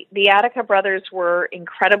 The Attica brothers were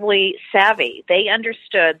incredibly savvy. They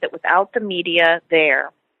understood that without the media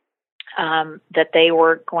there, that they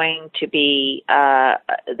were going to be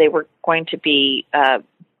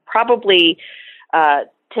probably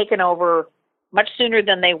taken over much sooner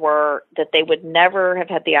than they were, that they would never have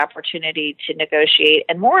had the opportunity to negotiate,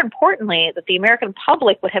 and more importantly, that the American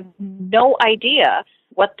public would have no idea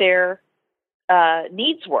what their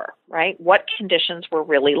needs were, right? What conditions were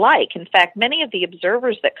really like. In fact, many of the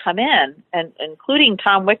observers that come in, and including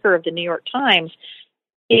Tom Wicker of the New York Times,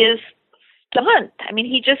 is stunned. I mean,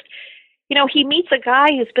 he meets a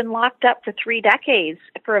guy who's been locked up for 3 decades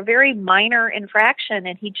for a very minor infraction,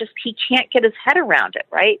 and he can't get his head around it,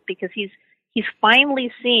 right? Because he's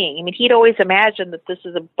finally seeing. I mean, he'd always imagined that this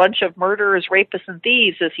is a bunch of murderers, rapists, and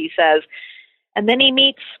thieves, as he says. And then he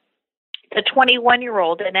meets the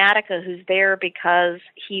 21-year-old in Attica who's there because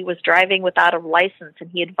he was driving without a license and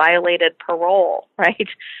he had violated parole, right?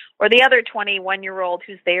 Or the other 21-year-old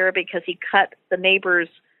who's there because he cut the neighbor's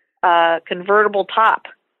convertible top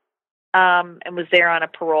and was there on a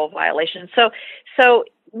parole violation. So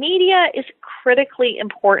media is critically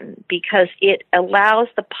important because it allows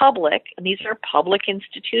the public, and these are public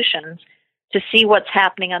institutions, to see what's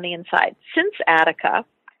happening on the inside. Since Attica,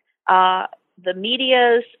 the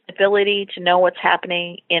media's ability to know what's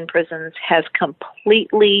happening in prisons has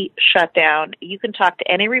completely shut down. You can talk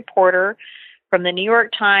to any reporter from the New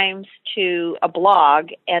York Times to a blog,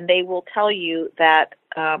 and they will tell you that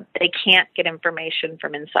they can't get information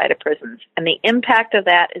from inside of prisons. And the impact of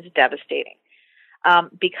that is devastating.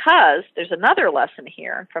 Because there's another lesson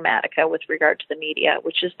here from Attica with regard to the media,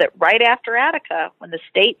 which is that right after Attica, when the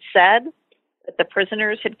state said that the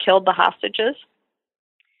prisoners had killed the hostages,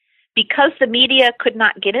 because the media could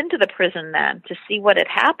not get into the prison then to see what had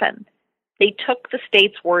happened, they took the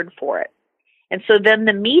state's word for it. And so then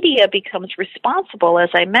the media becomes responsible, as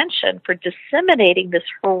I mentioned, for disseminating this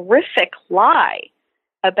horrific lie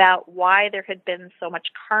about why there had been so much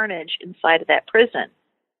carnage inside of that prison,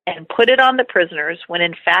 and put it on the prisoners when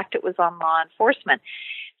in fact it was on law enforcement.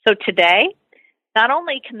 So today, not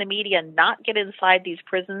only can the media not get inside these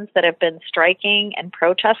prisons that have been striking and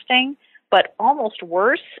protesting, but almost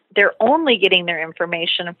worse, they're only getting their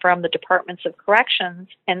information from the Departments of Corrections.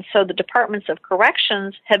 And so the Departments of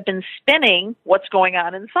Corrections have been spinning what's going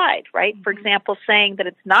on inside, right? For example, saying that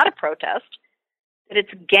it's not a protest, that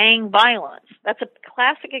it's gang violence. That's a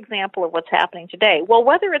classic example of what's happening today. Well,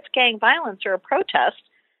 whether it's gang violence or a protest,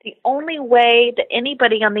 the only way that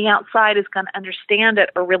anybody on the outside is going to understand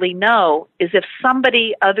it or really know is if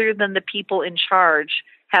somebody other than the people in charge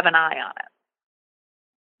have an eye on it.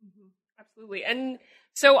 Absolutely. And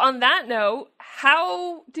so on that note,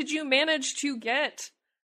 how did you manage to get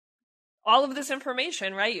all of this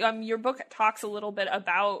information, right? Your book talks a little bit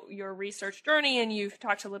about your research journey, and you've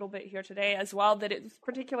talked a little bit here today as well, that it's a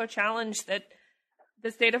particular challenge that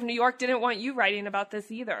the state of New York didn't want you writing about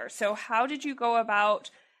this either. So how did you go about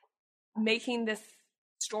making this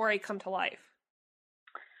story come to life?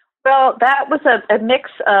 Well, that was a mix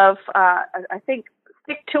of, I think,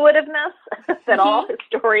 stick-to-itiveness that all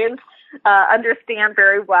historians understand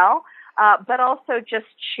very well, but also just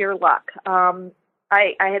sheer luck.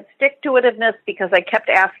 I had stick-to-itiveness because I kept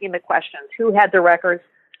asking the questions. Who had the records?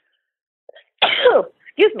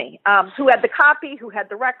 Excuse me. Who had the copy? Who had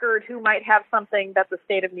the record? Who might have something that the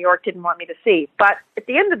state of New York didn't want me to see? But at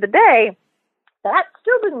the end of the day, that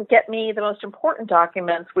still didn't get me the most important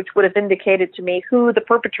documents, which would have indicated to me who the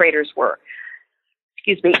perpetrators were.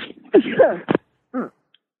 Excuse me.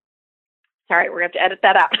 Sorry, we're going to have to edit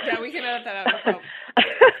that out. Yeah, we can edit that out. No problem.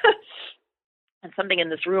 And something in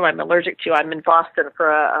this room I'm allergic to. I'm in Boston for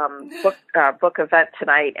a book event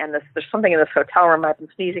tonight, and there's something in this hotel room. I've been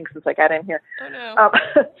sneezing since I got in here. Oh, no.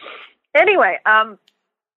 Anyway,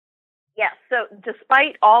 so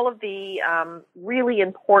despite all of the really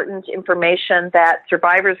important information that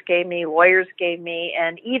survivors gave me, lawyers gave me,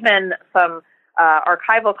 and even some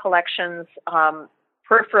archival collections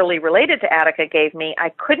peripherally related to Attica gave me, I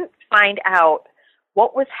couldn't find out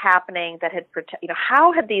what was happening that had,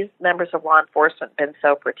 how had these members of law enforcement been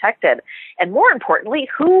so protected? And more importantly,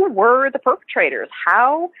 who were the perpetrators?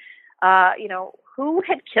 How, who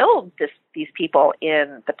had killed these people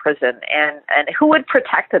in the prison and who had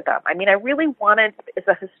protected them? I mean, I really wanted, as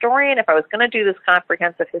a historian, if I was going to do this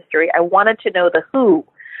comprehensive history, I wanted to know the who,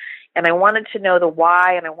 and I wanted to know the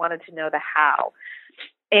why, and I wanted to know the how.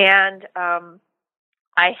 And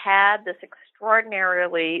I had this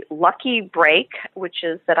extraordinarily lucky break, which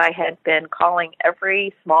is that I had been calling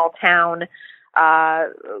every small town,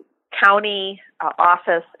 county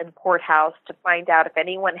office and courthouse to find out if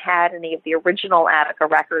anyone had any of the original Attica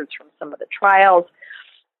records from some of the trials.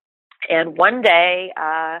 And one day,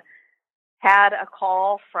 had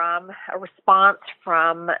a response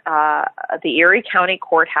from the Erie County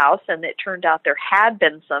Courthouse, and it turned out there had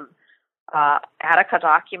been some Attica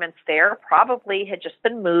documents there, probably had just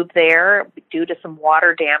been moved there due to some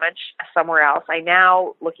water damage somewhere else. I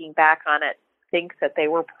now, looking back on it, think that they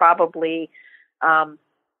were probably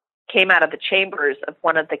came out of the chambers of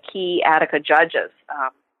one of the key Attica judges,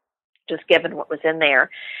 just given what was in there.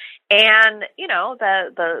 And,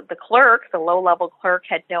 the clerk, the low-level clerk,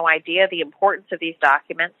 had no idea the importance of these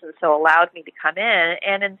documents, and so allowed me to come in.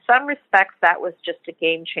 And in some respects, that was just a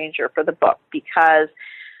game changer for the book, because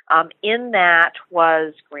in that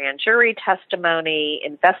was grand jury testimony,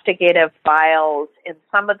 investigative files, and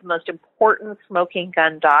some of the most important smoking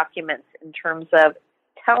gun documents in terms of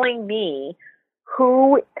telling me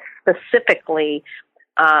who specifically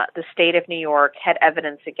the state of New York had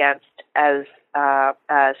evidence against as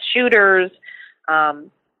shooters,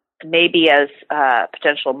 maybe as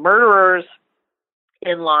potential murderers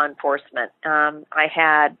in law enforcement.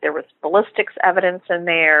 There was ballistics evidence in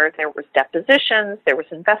there, there was depositions, there was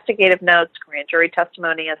investigative notes, grand jury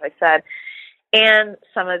testimony, as I said, and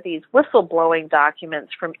some of these whistleblowing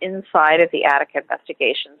documents from inside of the Attica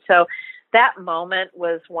investigation. So that moment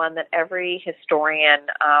was one that every historian,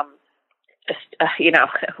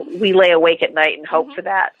 we lay awake at night and hope for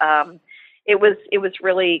that. It was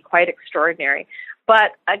really quite extraordinary.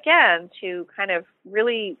 But again, to kind of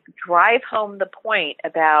really drive home the point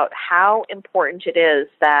about how important it is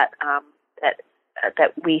that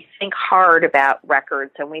we think hard about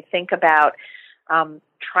records, and we think about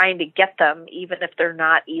trying to get them, even if they're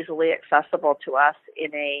not easily accessible to us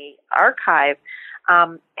in a archive.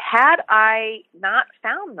 Had I not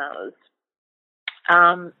found those,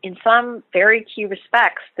 in some very key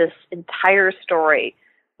respects, this entire story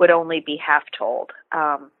would only be half told.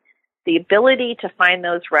 The ability to find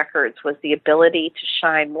those records was the ability to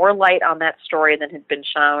shine more light on that story than had been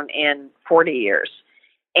shown in 40 years.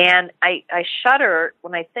 And I shudder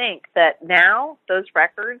when I think that now those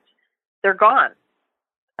records, they're gone.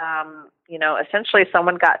 Essentially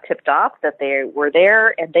someone got tipped off that they were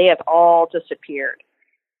there, and they have all disappeared.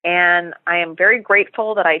 And I am very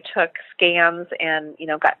grateful that I took scans and,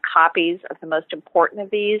 got copies of the most important of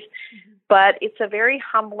these. Mm-hmm. But it's a very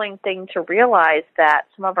humbling thing to realize that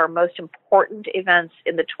some of our most important events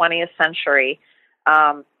in the 20th century,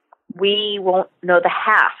 we won't know the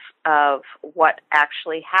half of what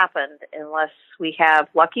actually happened unless we have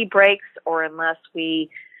lucky breaks, or unless we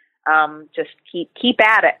just keep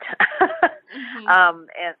at it, mm-hmm.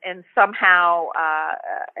 and somehow,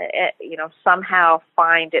 somehow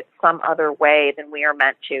find it some other way than we are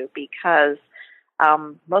meant to, because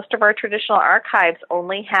most of our traditional archives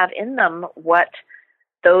only have in them what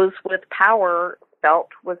those with power felt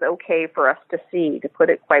was okay for us to see, to put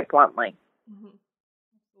it quite bluntly. Mm-hmm.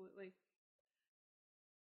 Absolutely.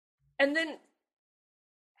 And then,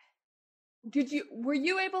 were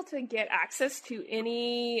you able to get access to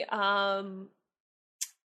any, to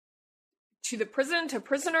the prison, to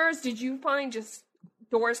prisoners? Did you find just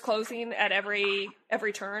doors closing at every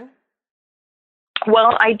turn?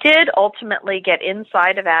 Well, I did ultimately get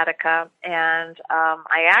inside of Attica, and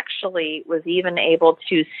I actually was even able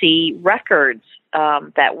to see records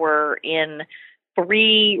that were in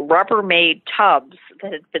 3 Rubbermaid tubs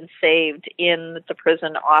that had been saved in the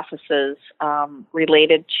prison offices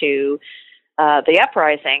related to the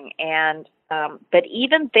uprising. And but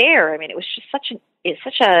even there, I mean, it was just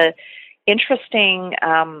such a interesting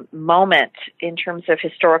moment in terms of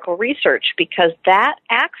historical research, because that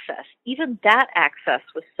access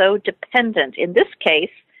was so dependent, in this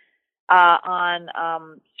case, on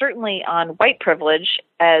certainly on white privilege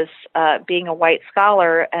as being a white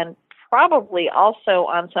scholar, and probably also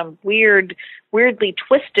on some weirdly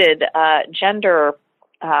twisted gender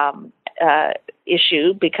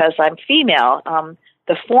issue because I'm female.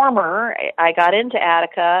 The former, I got into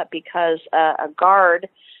Attica because a guard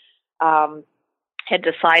had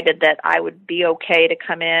decided that I would be okay to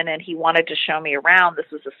come in, and he wanted to show me around. This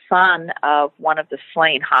was a son of one of the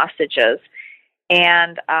slain hostages.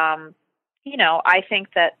 And, I think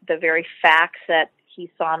that the very fact that he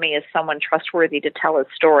saw me as someone trustworthy to tell his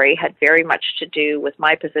story had very much to do with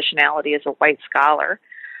my positionality as a white scholar.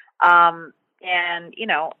 And,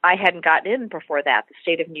 I hadn't gotten in before that. The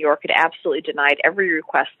state of New York had absolutely denied every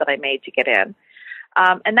request that I made to get in.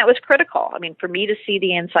 And that was critical. I mean, for me to see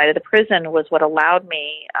the inside of the prison was what allowed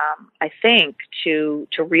me, I think, to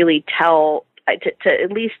really tell, to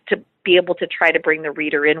at least to be able to try to bring the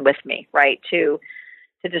reader in with me, right? To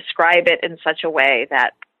describe it in such a way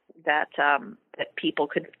that people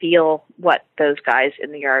could feel what those guys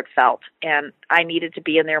in the yard felt. And I needed to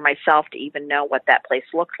be in there myself to even know what that place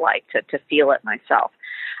looked like, to feel it myself.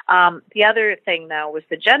 The other thing, though, was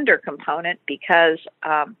the gender component, because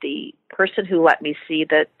the person who let me see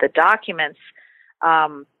the documents,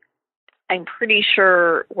 I'm pretty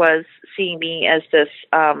sure was seeing me as this,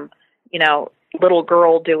 little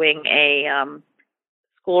girl doing a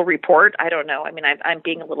school report. I don't know. I mean, I'm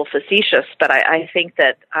being a little facetious, but I think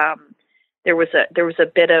that there was a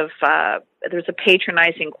bit of there's a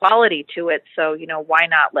patronizing quality to it. So, why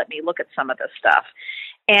not let me look at some of this stuff?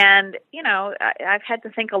 And, I've had to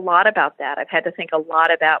think a lot about that. I've had to think a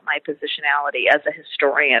lot about my positionality as a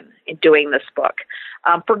historian in doing this book,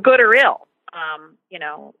 for good or ill.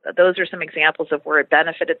 Those are some examples of where it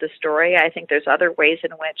benefited the story. I think there's other ways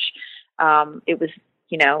in which it was,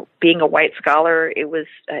 being a white scholar,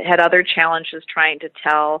 had other challenges trying to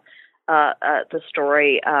tell the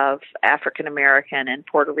story of African American and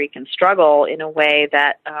Puerto Rican struggle in a way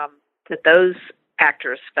that those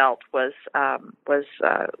actors felt was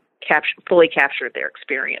fully captured their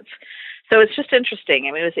experience. So it's just interesting.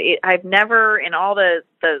 I mean, I've never, in all the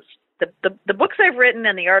books I've written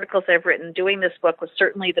and the articles I've written, doing this book was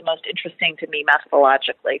certainly the most interesting to me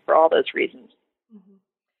methodologically for all those reasons. Mm-hmm.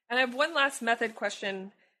 And I have one last method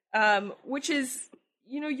question, which is,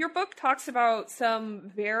 your book talks about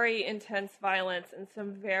some very intense violence and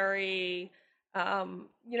some very,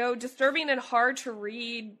 disturbing and hard to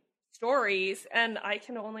read stories, and I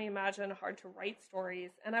can only imagine hard to write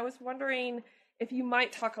stories. And I was wondering if you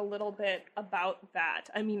might talk a little bit about that.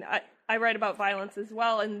 I mean, I write about violence as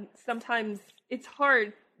well, and sometimes it's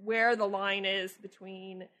hard where the line is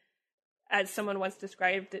between, as someone once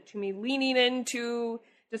described it to me, leaning into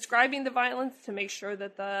describing the violence to make sure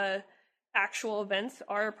that the actual events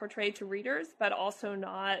are portrayed to readers, but also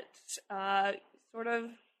not sort of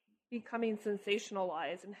becoming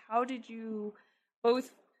sensationalized. And how did you both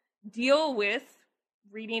deal with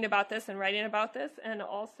reading about this and writing about this, and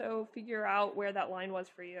also figure out where that line was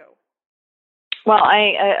for you? Well,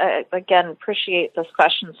 I again appreciate this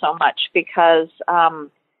question so much, because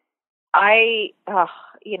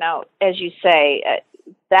as you say,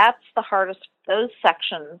 that's the hardest. Those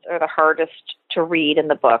sections are the hardest to read in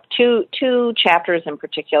the book. Two chapters in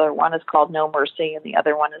particular. One is called No Mercy, and the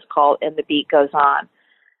other one is called And the Beat Goes On.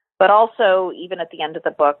 But also, even at the end of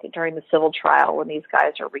the book, during the civil trial, when these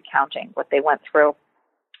guys are recounting what they went through.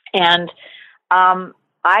 And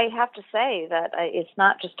I have to say that it's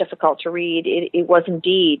not just difficult to read. It was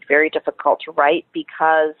indeed very difficult to write,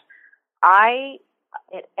 because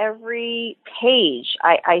at every page,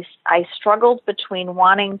 I struggled between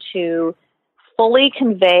wanting to fully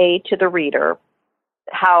convey to the reader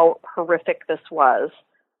how horrific this was,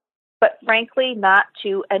 but frankly, not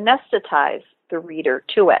to anesthetize the reader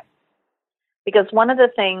to it. Because one of the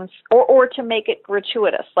things, or to make it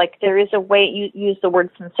gratuitous, like there is a way, you use the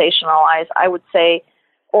word sensationalize, I would say,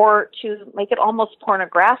 or to make it almost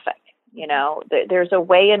pornographic. You know, there's a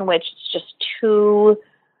way in which it's just too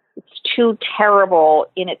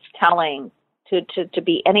terrible in its telling to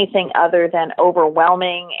be anything other than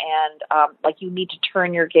overwhelming and like you need to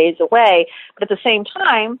turn your gaze away. But at the same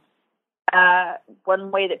time,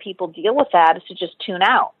 one way that people deal with that is to just tune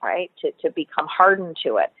out, right? To become hardened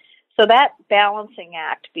to it. So that balancing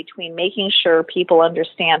act between making sure people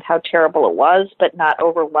understand how terrible it was, but not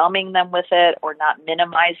overwhelming them with it or not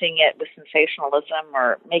minimizing it with sensationalism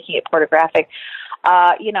or making it pornographic,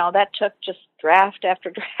 that took just draft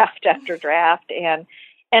after draft after draft.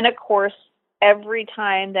 And of course, every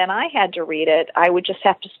time then I had to read it, I would just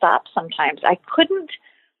have to stop sometimes. I couldn't,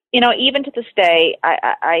 even to this day,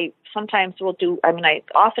 I sometimes will do, I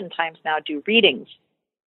oftentimes now do readings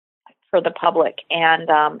for the public, and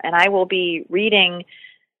I will be reading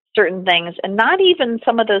certain things, and not even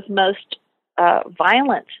some of those most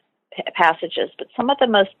violent passages, but some of the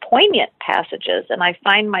most poignant passages, and I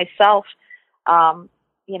find myself,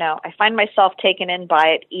 taken in by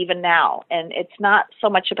it even now. And it's not so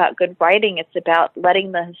much about good writing; it's about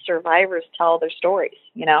letting the survivors tell their stories,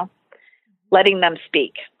 letting them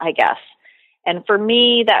speak, I guess. And for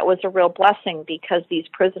me, that was a real blessing because these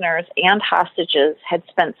prisoners and hostages had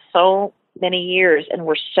spent so many years and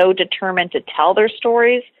were so determined to tell their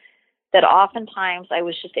stories that oftentimes I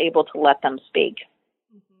was just able to let them speak.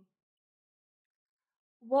 Mm-hmm.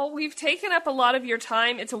 Well, we've taken up a lot of your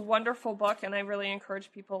time. It's a wonderful book, and I really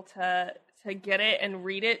encourage people to get it and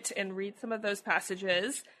read some of those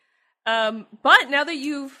passages. But now that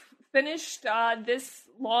you've finished this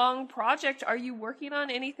long project, are you working on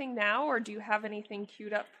anything now, or do you have anything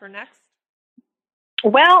queued up for next?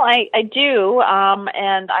 Well, I do,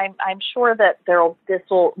 and I'm sure that this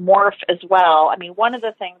will morph as well. I mean, one of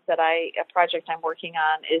the things a project I'm working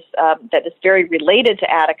on is that is very related to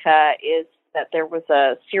Attica is that there was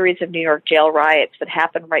a series of New York jail riots that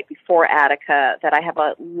happened right before Attica that I have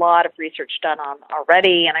a lot of research done on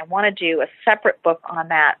already, and I want to do a separate book on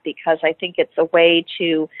that because I think it's a way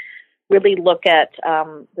to really look at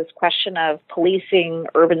this question of policing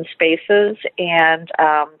urban spaces and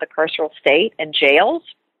the carceral state and jails.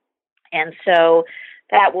 And so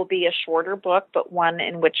that will be a shorter book, but one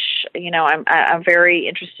in which, I'm very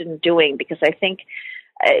interested in doing because I think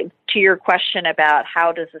to your question about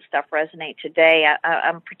how does this stuff resonate today,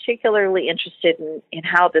 I'm particularly interested in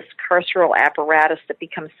how this carceral apparatus that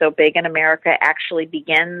becomes so big in America actually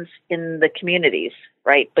begins in the communities,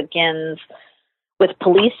 right? Begins with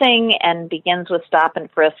policing and begins with stop and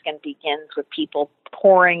frisk and begins with people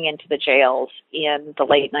pouring into the jails in the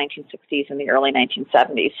late 1960s and the early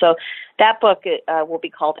 1970s. So that book will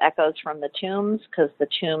be called Echoes from the Tombs because the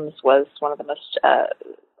Tombs was one of the most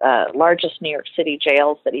largest New York City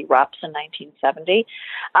jails that erupts in 1970.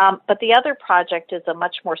 But the other project is a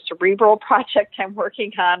much more cerebral project I'm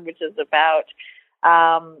working on, which is about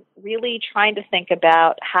really trying to think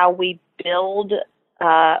about how we build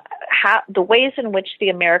the ways in which the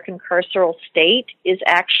American carceral state is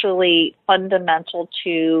actually fundamental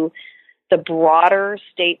to the broader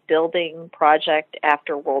state building project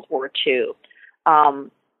after World War II.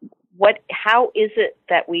 How is it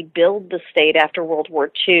that we build the state after World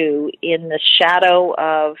War II in the shadow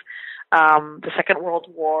of the Second World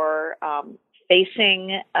War,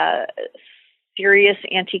 facing serious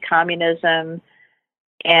anti-communism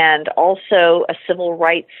and also a civil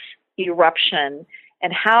rights eruption,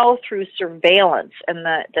 and how through surveillance and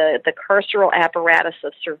the carceral apparatus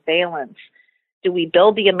of surveillance do we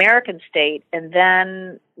build the American state and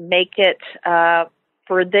then make it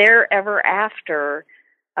for there ever after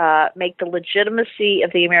make the legitimacy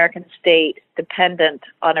of the American state dependent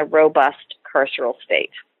on a robust carceral state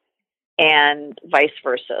and vice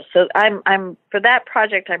versa. So I'm for that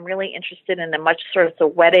project I'm really interested in the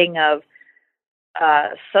wedding of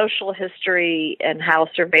social history and how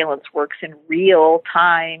surveillance works in real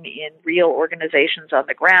time in real organizations on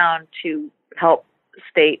the ground to help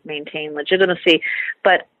state maintain legitimacy,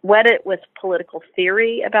 but wed it with political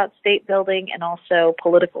theory about state building and also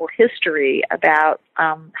political history about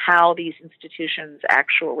how these institutions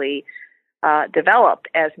actually developed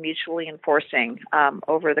as mutually enforcing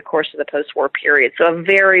over the course of the post-war period. So a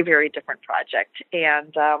very, very different project,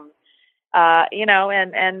 and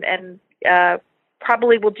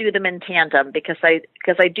probably will do them in tandem because I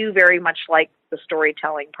do very much like the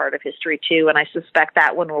storytelling part of history too, and I suspect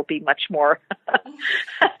that one will be much more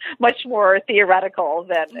much more theoretical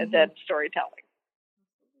than storytelling.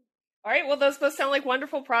 All right. Well, those both sound like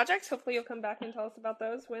wonderful projects. Hopefully you'll come back and tell us about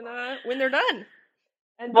those when they're done.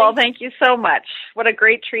 And well, thank you so much. What a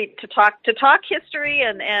great treat to talk history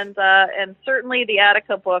and certainly the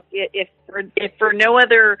Attica book. If for no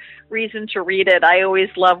other reason to read it, I always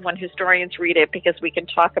love when historians read it because we can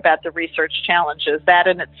talk about the research challenges. That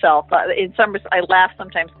in itself, in some I laugh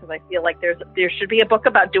sometimes because I feel like there should be a book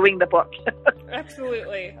about doing the book.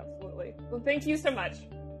 Absolutely. Well, thank you so much.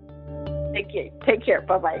 Thank you. Take care.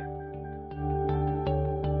 Bye bye.